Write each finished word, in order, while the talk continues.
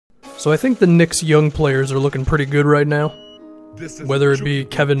So I think the Knicks' young players are looking pretty good right now. Whether it be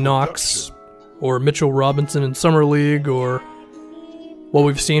Kevin Knox or Mitchell Robinson in Summer League, or what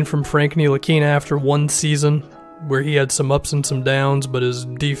we've seen from Frank Ntilikina after one season, where he had some ups and some downs, but his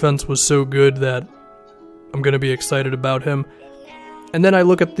defense was so good that I'm going to be excited about him. And then I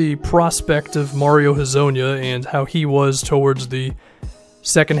look at the prospect of Mario Hezonja and how he was towards the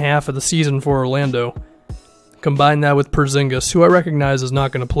second half of the season for Orlando. Combine that with Porzingis, who I recognize is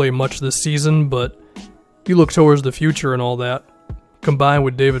not going to play much this season, but you look towards the future and all that, combined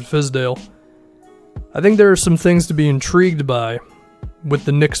with David Fizdale, I think there are some things to be intrigued by with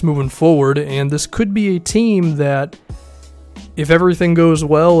the Knicks moving forward, and this could be a team that, if everything goes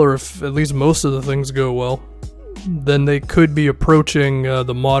well, or if at least most of the things go well, then they could be approaching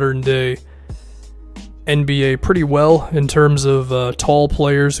the modern-day NBA pretty well in terms of tall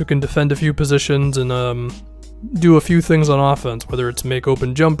players who can defend a few positions and do a few things on offense, whether it's make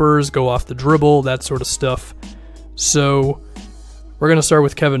open jumpers, go off the dribble, that sort of stuff. So we're going to start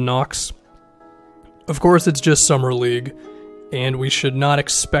with Kevin Knox. Of course, it's just Summer League, and we should not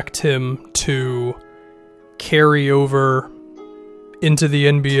expect him to carry over into the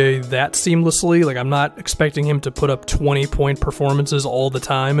NBA that seamlessly. Like, I'm not expecting him to put up 20-point performances all the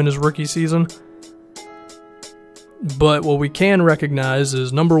time in his rookie season. But what we can recognize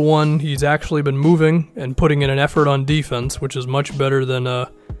is, number one, he's actually been moving and putting in an effort on defense, which is much better than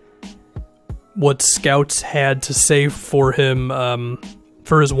what scouts had to say for him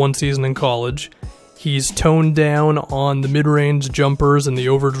for his one season in college. He's toned down on the mid-range jumpers and the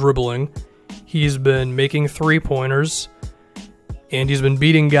over-dribbling. He's been making three-pointers, and he's been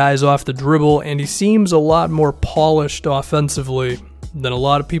beating guys off the dribble, and he seems a lot more polished offensively than a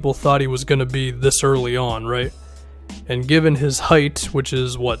lot of people thought he was going to be this early on, right? And given his height, which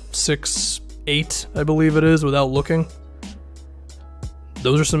is, 6'8", I believe it is, without looking,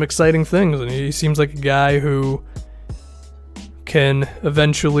 those are some exciting things, and he seems like a guy who can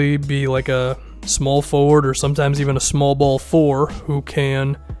eventually be like a small forward or sometimes even a small ball four who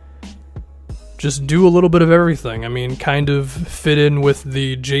can just do a little bit of everything. I mean, kind of fit in with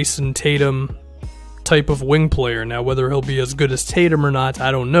the Jason Tatum type of wing player. Now, whether he'll be as good as Tatum or not,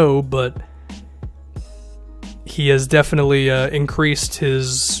 I don't know, but he has definitely increased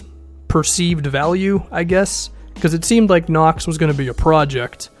his perceived value, I guess, because it seemed like Knox was going to be a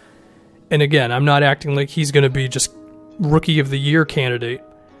project. And again, I'm not acting like he's going to be just Rookie of the Year candidate,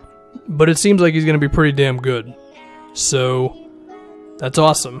 but it seems like he's going to be pretty damn good. So that's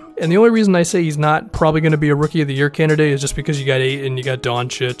awesome. And the only reason I say he's not probably going to be a Rookie of the Year candidate is just because you got Ayton, you got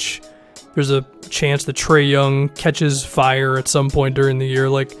Doncic. There's a chance that Trae Young catches fire at some point during the year.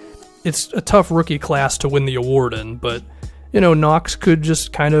 Like, it's a tough rookie class to win the award in, but, Knox could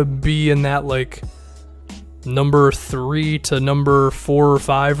just kind of be in that, like, number 3 to number 4 or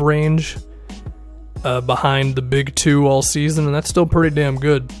 5 range behind the big two all season, and that's still pretty damn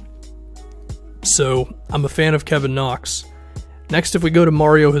good. So, I'm a fan of Kevin Knox. Next, if we go to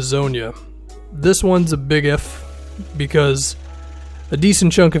Mario Hezonja, this one's a big if, because a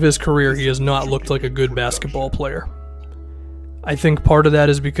decent chunk of his career he has not looked like a good basketball player. I think part of that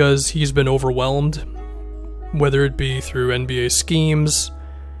is because he's been overwhelmed, whether it be through NBA schemes,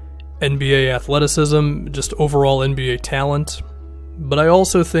 NBA athleticism, just overall NBA talent. But I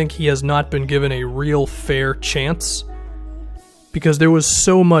also think he has not been given a real fair chance, because there was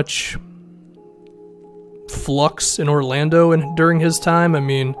so much flux in Orlando during his time. I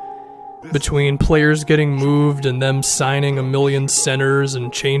mean, between players getting moved and them signing a million centers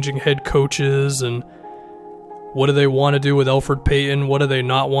and changing head coaches, and what do they want to do with Elfrid Payton? What do they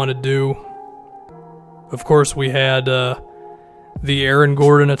not want to do? Of course, we had the Aaron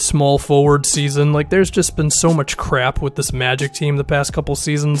Gordon at small forward season. Like, there's just been so much crap with this Magic team the past couple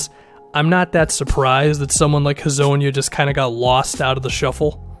seasons. I'm not that surprised that someone like Hezonja just kind of got lost out of the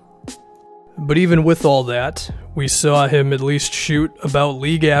shuffle. But even with all that, we saw him at least shoot about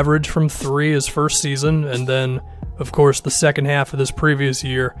league average from 3 his first season, and then, of course, the second half of this previous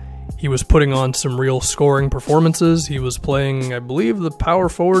year, he was putting on some real scoring performances. He was playing, I believe, the power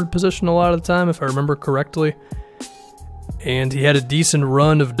forward position a lot of the time, if I remember correctly. And he had a decent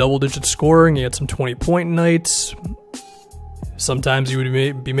run of double-digit scoring. He had some 20-point nights. Sometimes he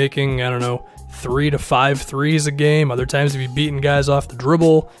would be making, 3 to 5 threes a game. Other times he'd be beating guys off the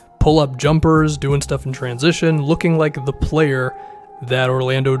dribble, pull-up jumpers, doing stuff in transition, looking like the player that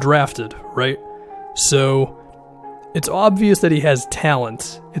Orlando drafted, right? So it's obvious that he has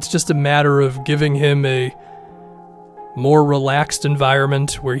talent. It's just a matter of giving him a more relaxed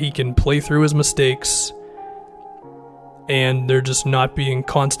environment where he can play through his mistakes and there just not being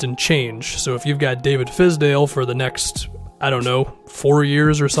constant change. So if you've got David Fizdale for the next I don't know, 4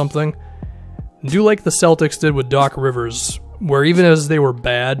 years or something. Do like the Celtics did with Doc Rivers, where even as they were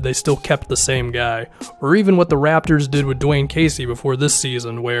bad, they still kept the same guy. Or even what the Raptors did with Dwayne Casey before this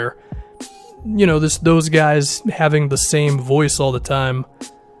season, where, you know, those guys having the same voice all the time,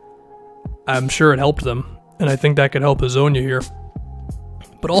 I'm sure it helped them. And I think that could help Hezonja here.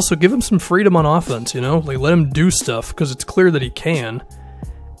 But also give him some freedom on offense, you know? Like, let him do stuff, because it's clear that he can.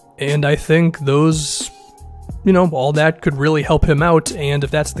 And I think those, you know, all that could really help him out. And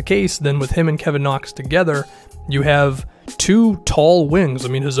if that's the case, then with him and Kevin Knox together, you have two tall wings. I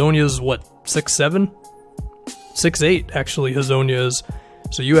mean, Hezonja's, what, 6'7"? 6'8", actually, Hezonja is.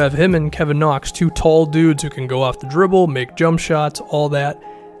 So you have him and Kevin Knox, two tall dudes who can go off the dribble, make jump shots, all that.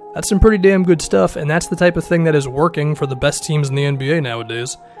 That's some pretty damn good stuff, and that's the type of thing that is working for the best teams in the NBA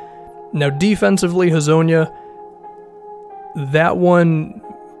nowadays. Now, defensively, Hezonja, that one,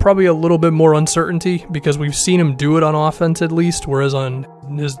 probably a little bit more uncertainty, because we've seen him do it on offense at least, whereas on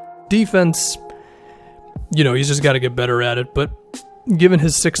his defense, you know, he's just got to get better at it. But given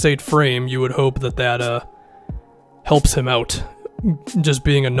his 6'8" frame, you would hope that helps him out, just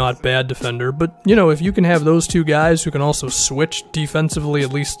being a not bad defender. But, you know, if you can have those two guys who can also switch defensively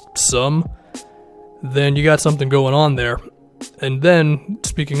at least some, then you got something going on there. And then,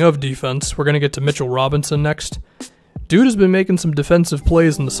 speaking of defense, we're going to get to Mitchell Robinson next. Dude has been making some defensive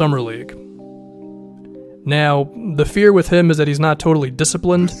plays in the Summer League. Now, the fear with him is that he's not totally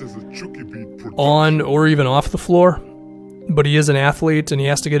disciplined on or even off the floor, but he is an athlete and he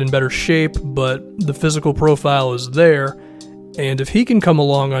has to get in better shape, but the physical profile is there. And if he can come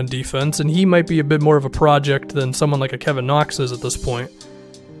along on defense, and he might be a bit more of a project than someone like a Kevin Knox is at this point,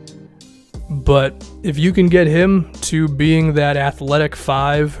 but if you can get him to being that athletic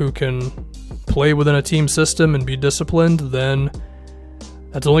 5 who can play within a team system and be disciplined, then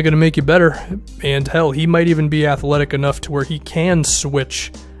that's only going to make you better. And hell, he might even be athletic enough to where he can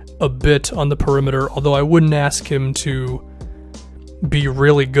switch a bit on the perimeter, although I wouldn't ask him to be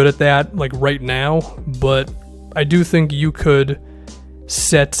really good at that like right now, but I do think you could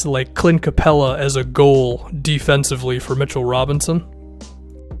set like Clint Capella as a goal defensively for Mitchell Robinson,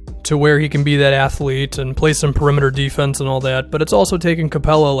 to where he can be that athlete and play some perimeter defense and all that. But it's also taken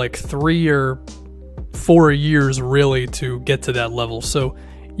Capella like 3 or 4 years really to get to that level. So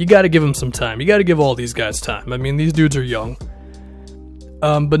you got to give him some time. You got to give all these guys time. I mean, these dudes are young.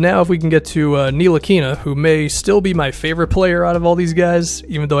 But now if we can get to Ntilikina, who may still be my favorite player out of all these guys,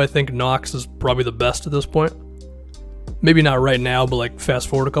 even though I think Knox is probably the best at this point. Maybe not right now, but like fast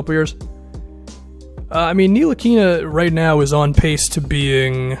forward a couple years. I mean, Ntilikina right now is on pace to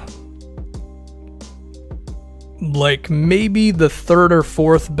being like maybe the 3rd or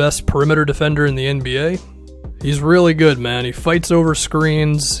 4th best perimeter defender in the NBA. He's really good, man. He fights over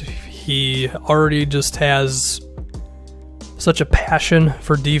screens. He already just has such a passion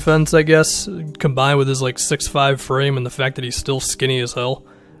for defense, I guess, combined with his like 6'5" frame and the fact that he's still skinny as hell.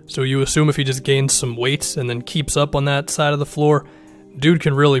 So you assume if he just gains some weight and then keeps up on that side of the floor, dude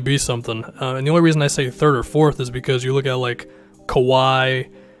can really be something. And the only reason I say 3rd or 4th is because you look at like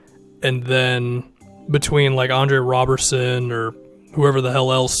Kawhi, and then between like Andre Robertson or whoever the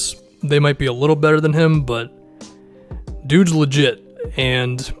hell else, they might be a little better than him, but dude's legit.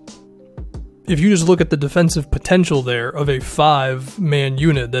 And if you just look at the defensive potential there of a 5-man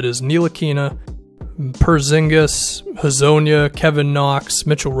unit that is Ntilikina, Porzingis, Hezonja, Kevin Knox,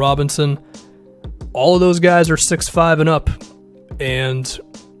 Mitchell Robinson, all of those guys are 6'5" and up. And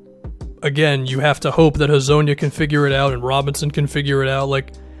again, you have to hope that Hezonja can figure it out and Robinson can figure it out.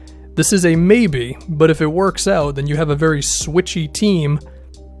 Like, this is a maybe, but if it works out, then you have a very switchy team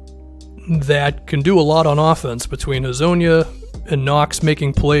that can do a lot on offense between Hezonja and Knox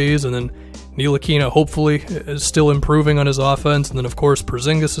making plays, and then Ntilikina hopefully is still improving on his offense, and then of course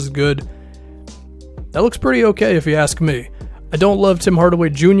Porzingis is good. That looks pretty okay if you ask me. I don't love Tim Hardaway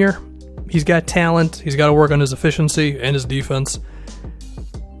Jr. He's got talent. He's got to work on his efficiency and his defense.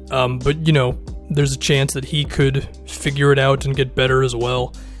 But, you know, there's a chance that he could figure it out and get better as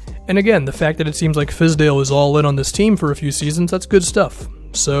well. And again, the fact that it seems like Fizdale is all in on this team for a few seasons, that's good stuff.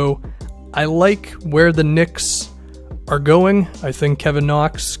 So I like where the Knicks are going. I think Kevin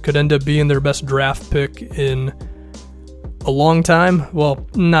Knox could end up being their best draft pick in a long time. Well,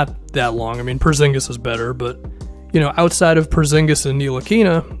 not that long. I mean, Porzingis is better, but, you know, outside of Porzingis and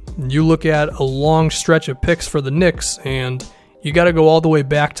Ntilikina, you look at a long stretch of picks for the Knicks, and you got to go all the way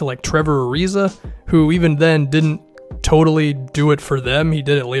back to like Trevor Ariza, who even then didn't totally do it for them. He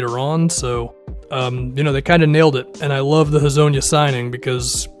did it later on, so you know, they kind of nailed it. And I love the Hezonja signing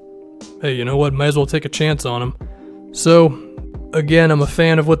because, hey, you know what? Might as well take a chance on him. So again, I'm a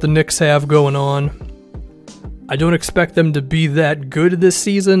fan of what the Knicks have going on. I don't expect them to be that good this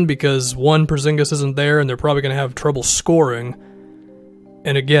season because, one, Porzingis isn't there and they're probably going to have trouble scoring.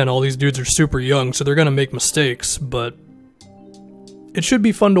 And again, all these dudes are super young, so they're going to make mistakes, but it should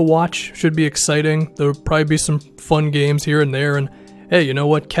be fun to watch, should be exciting. There'll probably be some fun games here and there, and hey, you know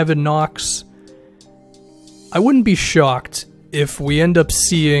what, Kevin Knox, I wouldn't be shocked if we end up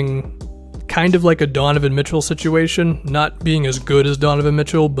seeing kind of like a Donovan Mitchell situation, not being as good as Donovan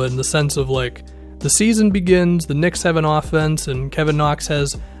Mitchell, but in the sense of like, the season begins, the Knicks have an offense, and Kevin Knox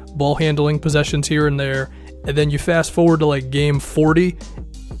has ball handling possessions here and there, and then you fast forward to like game 40,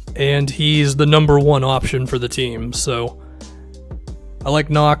 and he's the number one option for the team. So I like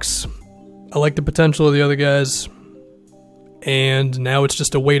Knox, I like the potential of the other guys, and now it's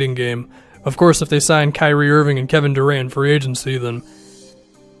just a waiting game. Of course, if they sign Kyrie Irving and Kevin Durant free agency, then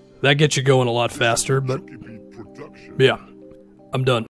that gets you going a lot faster, but yeah, I'm done.